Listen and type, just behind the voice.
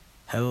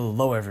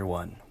Hello,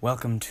 everyone.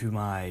 Welcome to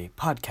my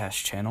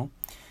podcast channel,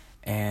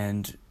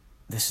 and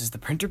this is the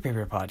Printer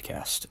Paper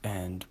Podcast.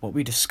 And what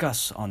we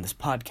discuss on this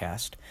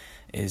podcast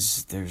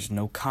is there's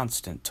no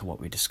constant to what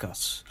we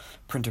discuss.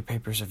 Printer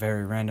paper is a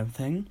very random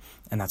thing,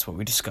 and that's what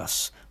we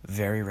discuss.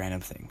 Very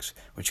random things,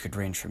 which could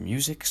range from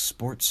music,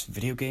 sports,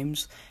 video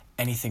games,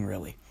 anything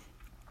really.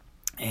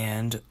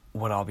 And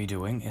what I'll be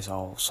doing is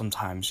I'll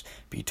sometimes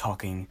be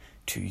talking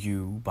to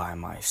you by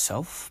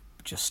myself,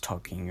 just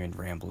talking and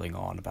rambling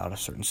on about a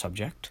certain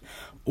subject,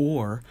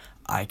 or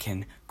I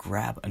can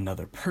grab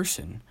another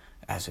person,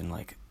 as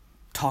in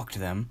talk to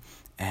them,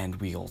 and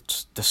we'll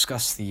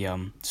discuss the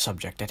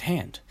subject at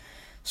hand.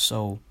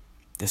 So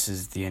this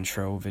is the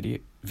intro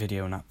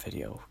video, not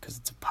video, because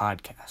it's a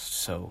podcast,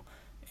 so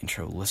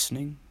intro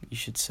listening, you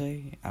should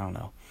say, I don't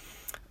know,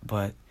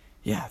 but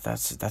yeah,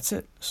 that's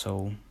it.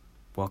 So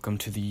welcome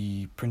to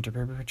the Printer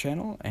Paper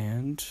channel,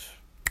 and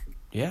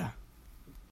yeah.